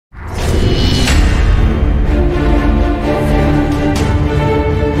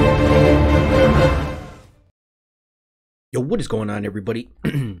What is going on, everybody?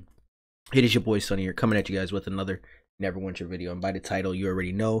 It is your boy Sonny here, coming at you guys with another Neverwinter video. And by the title, you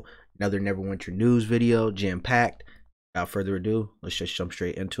already know, another Neverwinter news video, jam-packed. Without further ado, let's just jump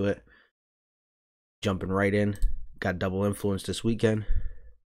straight into it. Jumping right in. Got double influence this weekend.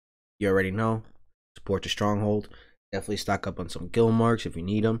 You already know. Support the stronghold. Definitely stock up on some guild marks if you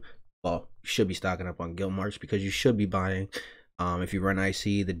need them. Well, you should be stocking up on guild marks because you should be buying. If you run IC,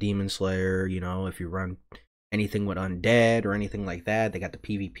 the Demon Slayer, you know, if you run anything with undead or anything like that, they got the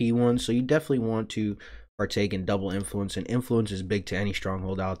PvP ones. So you definitely want to partake in double influence, and influence is big to any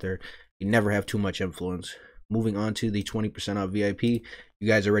stronghold out there. You never have too much influence. Moving on to the 20% off VIP, you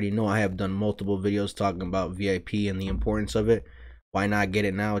guys already know I have done multiple videos talking about VIP and the importance of it. Why not get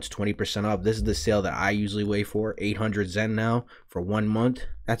it now? It's 20% off. This is the sale that I usually wait for. 800 Zen now for 1 month.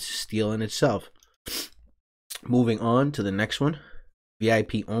 That's a steal in itself. Moving on to the next one,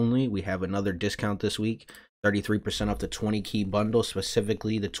 VIP only. We have another discount this week, 33% off the 20 key bundle,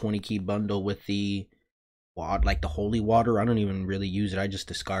 specifically the 20 key bundle with the like the holy water. I don't even really use it. I just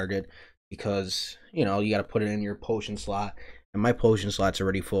discard it because, you know, you got to put it in your potion slot, and my potion slot's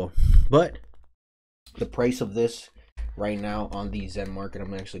already full. But the price of this right now on the Zen market,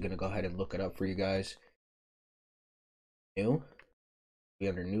 I'm actually going to go ahead and look it up for you guys. New, be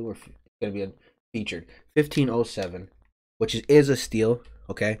under new, or it's going to be a featured 1507, which is a steal.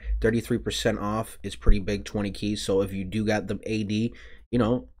 Okay, 33% off is pretty big, 20 keys. So if you do got the AD, you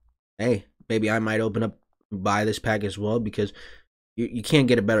know, hey, maybe I might open up and buy this pack as well, because you can't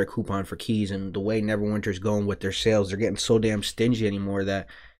get a better coupon for keys. And the way Neverwinter's going with their sales, they're getting so damn stingy anymore that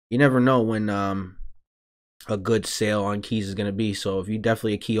you never know when a good sale on keys is going to be. So if you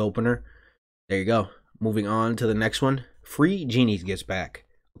definitely a key opener, there you go. Moving on to the next one, free genies gets back.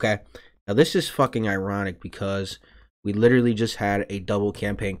 Okay, now this is fucking ironic because we literally just had a double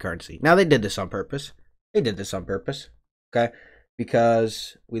campaign currency. Now they did this on purpose. They did this on purpose. Okay,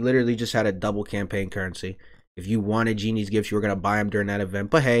 because we literally just had a double campaign currency. If you wanted genies gifts, you were gonna buy them during that event.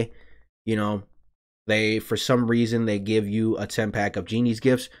 But hey, you know, they, for some reason, they give you a 10-pack of genies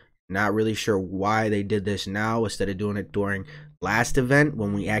gifts. Not really sure why they did this now instead of doing it during last event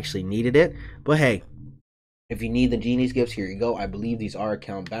when we actually needed it. But hey, if you need the genies gifts, here you go. I believe these are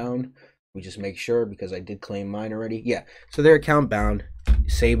account bound. We just make sure, because I did claim mine already. Yeah, so they're account bound.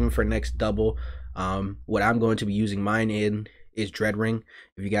 Save them for next double. What I'm going to be using mine in is Dreadring.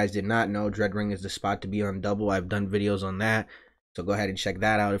 If you guys did not know, Dreadring is the spot to be on double. I've done videos on that, so go ahead and check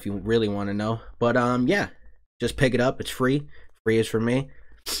that out if you really want to know. But yeah, just pick it up. It's free. Free is for me.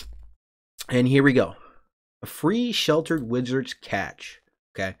 And here we go. A free sheltered wizard's catch.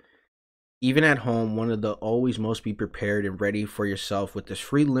 Okay. Even at home, one of the always most be prepared and ready for yourself with this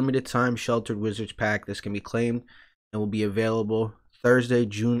free limited time sheltered wizards pack. This can be claimed and will be available Thursday,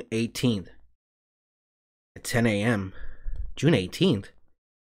 June 18th at 10 a.m. June 18th.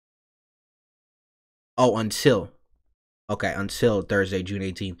 Oh, until. Okay, until Thursday, June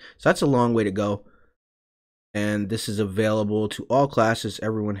 18th. So that's a long way to go. And this is available to all classes.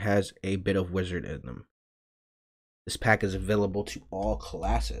 Everyone has a bit of wizard in them. This pack is available to all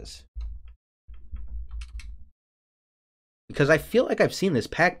classes. Because I feel like I've seen this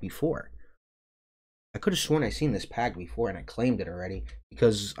pack before. I could have sworn I've seen this pack before and I claimed it already.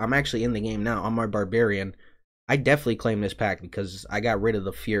 Because I'm actually in the game now. I'm my barbarian. I definitely claimed this pack because I got rid of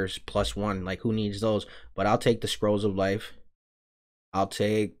the Fierce +1. Like, who needs those? But I'll take the Scrolls of Life. I'll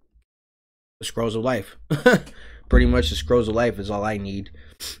take the Scrolls of Life. Pretty much the Scrolls of Life is all I need.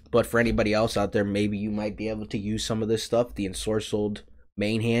 But for anybody else out there, maybe you might be able to use some of this stuff. The Ensorcelled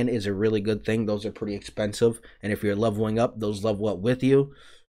main hand is a really good thing. Those are pretty expensive, and if you're leveling up, those level up with you.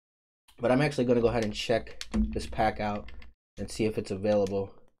 But I'm actually going to go ahead and check this pack out and see if it's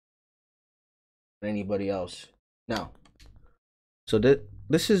available for anybody else. Now, so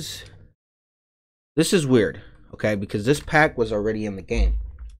this is weird, okay, because this pack was already in the game.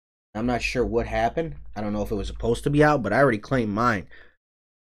 I'm not sure what happened. I don't know if it was supposed to be out, but I already claimed mine.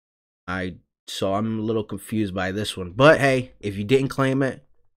 So I'm a little confused by this one. But hey, if you didn't claim it,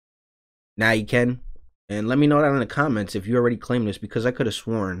 now you can. And let me know down in the comments if you already claimed this, because I could have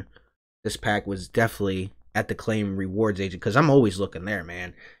sworn this pack was definitely at the claim rewards agent, because I'm always looking there,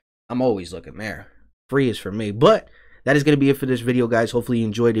 man. I'm always looking there. Free is for me. But that is going to be it for this video, guys. Hopefully you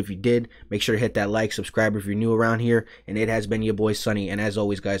enjoyed. If you did, make sure to hit that like, subscribe if you're new around here. And it has been your boy Sonny. And as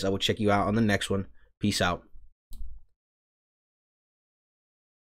always, guys, I will check you out on the next one. Peace out.